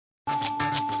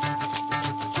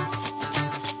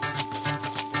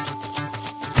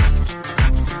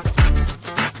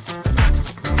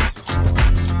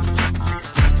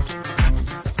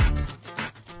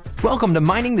Welcome to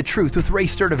Mining the Truth with Ray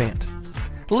Sturdivant.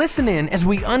 Listen in as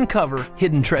we uncover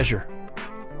hidden treasure.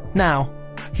 Now,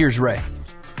 here's Ray.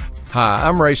 Hi,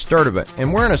 I'm Ray Sturdivant,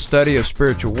 and we're in a study of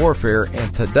spiritual warfare,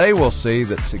 and today we'll see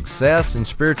that success in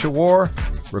spiritual war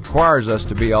requires us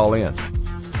to be all in.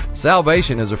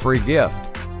 Salvation is a free gift.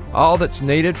 All that's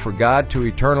needed for God to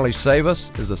eternally save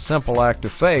us is a simple act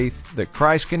of faith that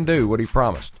Christ can do what He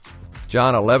promised.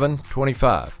 John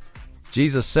 11:25.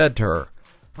 Jesus said to her,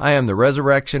 I am the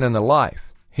resurrection and the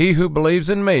life. He who believes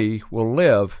in me will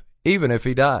live even if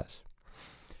he dies.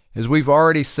 As we've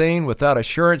already seen, without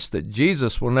assurance that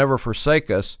Jesus will never forsake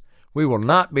us, we will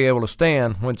not be able to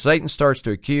stand when Satan starts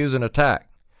to accuse and attack.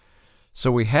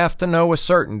 So we have to know with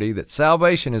certainty that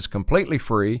salvation is completely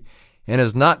free and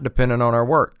is not dependent on our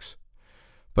works.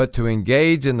 But to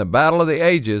engage in the battle of the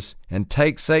ages and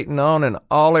take Satan on in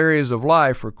all areas of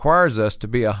life requires us to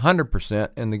be 100%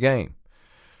 in the game.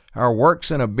 Our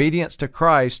works and obedience to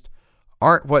Christ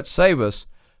aren't what save us,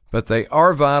 but they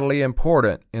are vitally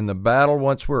important in the battle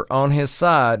once we're on His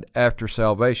side after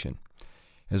salvation.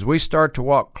 As we start to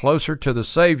walk closer to the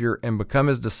Savior and become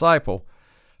His disciple,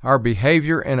 our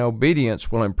behavior and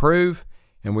obedience will improve,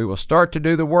 and we will start to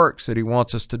do the works that He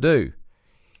wants us to do.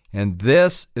 And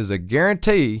this is a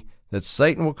guarantee that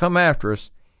Satan will come after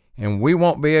us, and we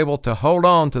won't be able to hold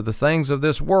on to the things of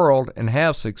this world and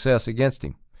have success against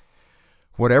him.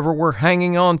 Whatever we're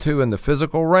hanging on to in the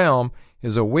physical realm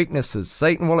is a weakness that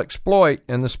Satan will exploit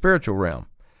in the spiritual realm.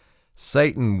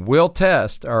 Satan will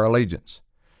test our allegiance.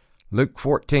 Luke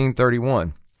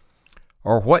 14:31.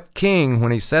 Or what king,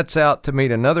 when he sets out to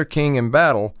meet another king in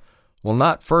battle, will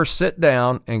not first sit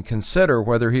down and consider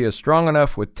whether he is strong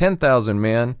enough with 10,000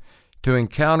 men to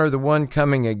encounter the one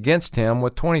coming against him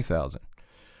with 20,000?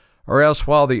 Or else,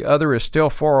 while the other is still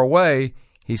far away,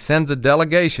 he sends a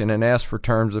delegation and asks for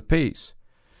terms of peace.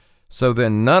 So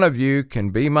then none of you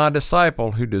can be my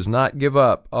disciple who does not give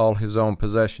up all his own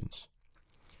possessions.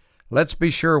 Let's be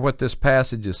sure what this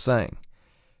passage is saying.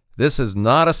 This is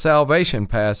not a salvation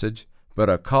passage, but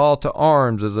a call to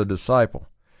arms as a disciple.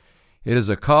 It is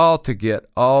a call to get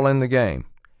all in the game.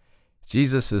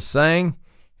 Jesus is saying,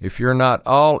 if you're not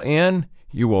all in,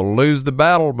 you will lose the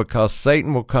battle because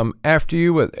Satan will come after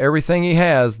you with everything he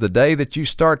has the day that you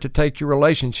start to take your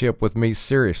relationship with me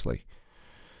seriously.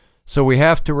 So we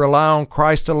have to rely on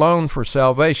Christ alone for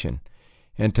salvation.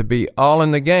 And to be all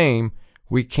in the game,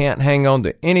 we can't hang on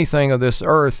to anything of this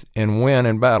earth and win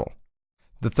in battle.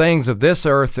 The things of this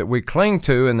earth that we cling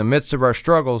to in the midst of our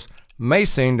struggles may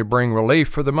seem to bring relief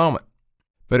for the moment,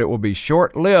 but it will be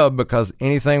short-lived because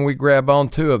anything we grab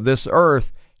onto of this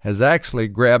earth has actually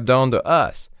grabbed onto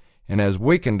us and has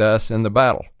weakened us in the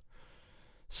battle.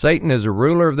 Satan is a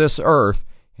ruler of this earth,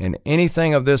 and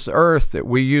anything of this earth that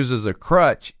we use as a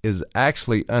crutch is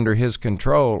actually under his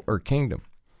control or kingdom.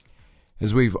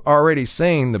 As we've already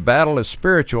seen, the battle is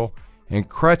spiritual, and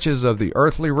crutches of the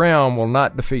earthly realm will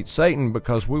not defeat Satan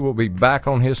because we will be back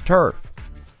on his turf.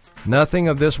 Nothing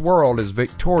of this world is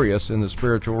victorious in the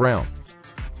spiritual realm.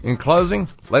 In closing,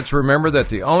 let's remember that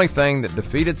the only thing that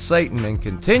defeated Satan and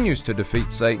continues to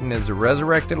defeat Satan is the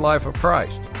resurrected life of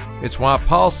Christ. It's why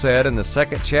Paul said in the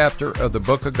 2nd chapter of the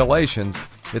book of Galatians,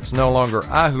 it's no longer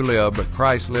I who live, but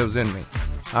Christ lives in me.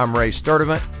 I'm Ray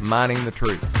Sturdivant, Mining the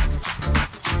Truth.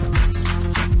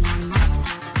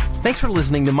 Thanks for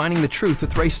listening to Mining the Truth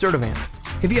with Ray Sturdivant.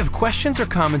 If you have questions or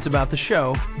comments about the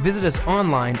show, visit us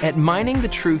online at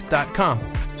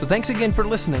miningthetruth.com. So thanks again for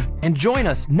listening, and join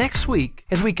us next week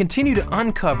as we continue to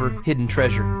uncover hidden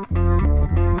treasure.